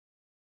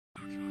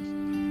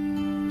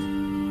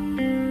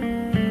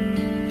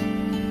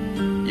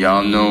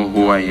Y'all know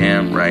who I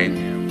am, right?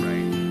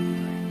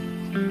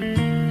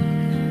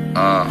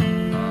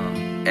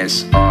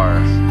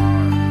 SR.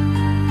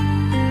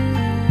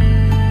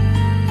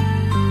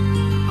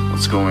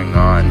 What's going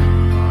on?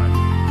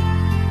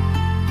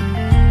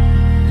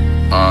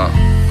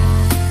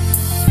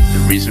 The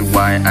reason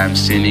why I'm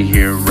sitting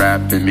here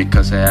rapping,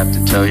 because I have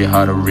to tell you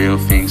how the real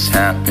things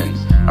happen.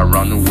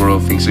 Around the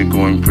world things are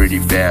going pretty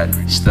bad.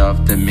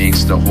 Stuff that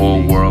makes the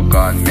whole world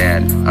gone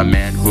mad. A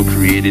man who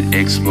created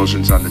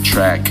explosions on the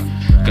track,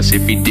 cause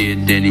if he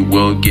did, then he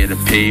will get a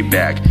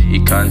payback.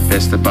 He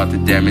confessed about the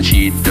damage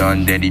he had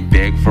done, then he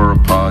begged for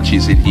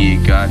apologies and he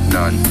got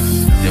none.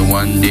 Then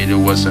one day there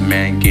was a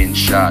man getting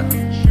shot.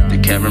 The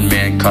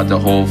cameraman caught the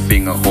whole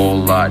thing a whole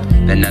lot.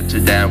 Then after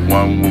that,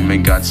 one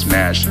woman got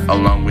smashed,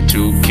 along with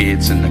 2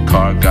 kids, and the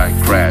car got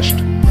crashed.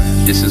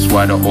 This is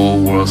why the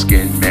whole world's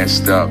getting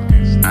messed up.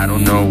 I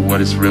don't know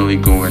what is really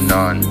going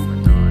on.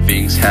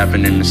 Things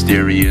happen in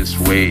mysterious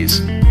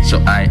ways. So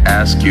I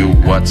ask you,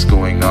 what's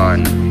going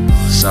on?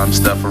 Some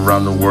stuff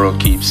around the world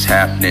keeps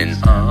happening,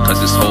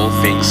 cause this whole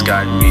thing's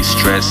got me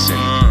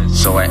stressing.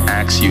 So I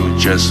ask you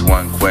just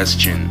one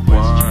question.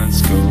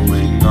 What's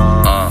going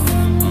on?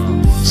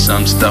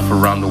 Some stuff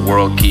around the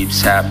world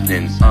keeps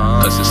happening,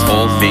 cause this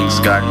whole thing's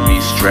got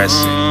me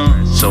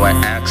stressing. So I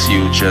ask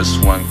you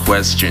just one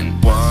question.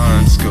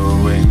 What's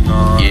going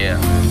on? Yeah.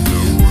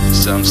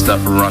 Some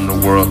stuff around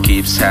the world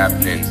keeps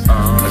happening,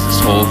 cause this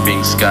whole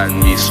thing's got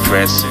me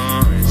stressing.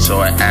 So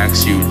I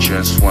ask you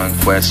just one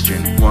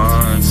question.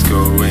 What's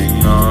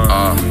going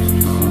on?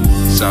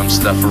 Some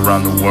stuff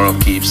around the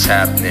world keeps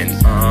happening,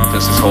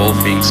 cause this whole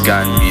thing's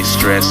got me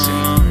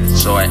stressing.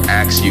 So I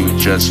ask you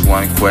just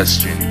one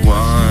question.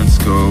 What's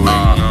going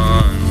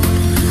on?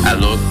 I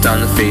looked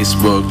on the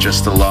Facebook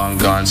just long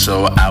gone,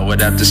 so I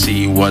would have to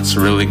see what's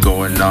really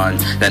going on.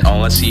 Then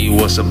all I see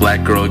was a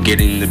black girl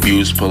getting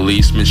abused.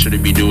 Policemen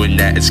shouldn't be doing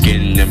that, it's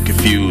getting them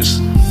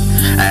confused.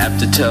 I have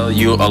to tell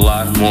you a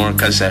lot more,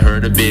 cause I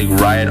heard a big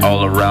riot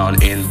all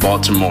around in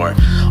Baltimore.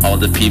 All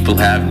the people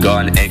have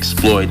gone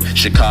exploit.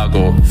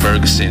 Chicago,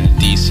 Ferguson,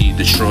 DC,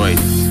 Detroit.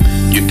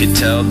 You can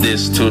tell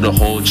this to the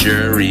whole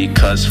jury,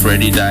 cause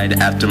Freddie died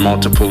after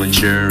multiple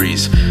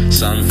injuries.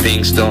 Some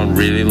things don't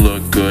really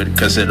look good,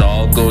 cause it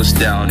all goes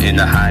down in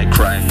a high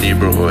crime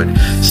neighborhood.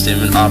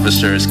 7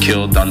 officers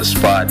killed on the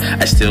spot.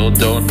 I still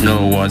don't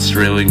know what's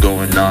really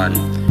going on.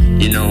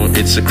 You know,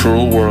 it's a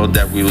cruel world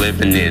that we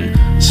living in.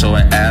 So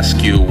I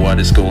ask you, what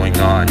is going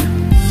on?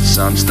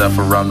 Some stuff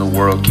around the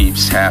world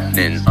keeps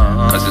happening,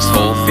 cause this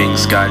whole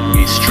thing's got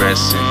me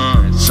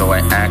stressing. So I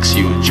ask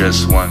you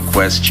just one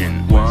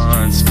question.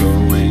 What's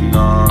going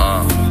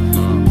on?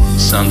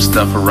 Some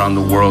stuff around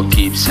the world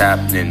keeps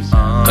happening,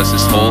 cause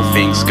this whole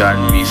thing's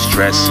got me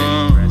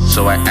stressing.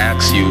 So I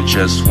ask you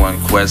just one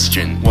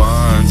question.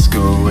 What's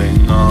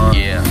going on?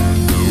 Yeah.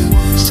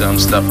 Some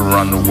stuff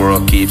around the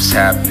world keeps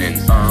happening,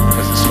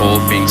 cause this whole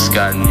thing's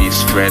got me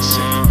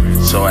stressing.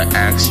 So I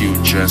ask you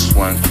just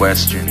one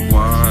question.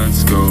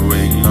 What's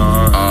going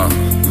on?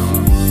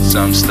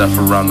 Some stuff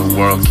around the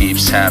world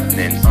keeps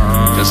happening,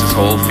 cause this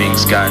whole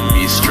thing's got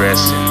me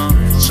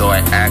stressing. So I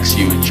ask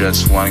you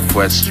just one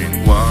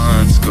question.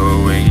 What's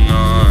going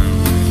on?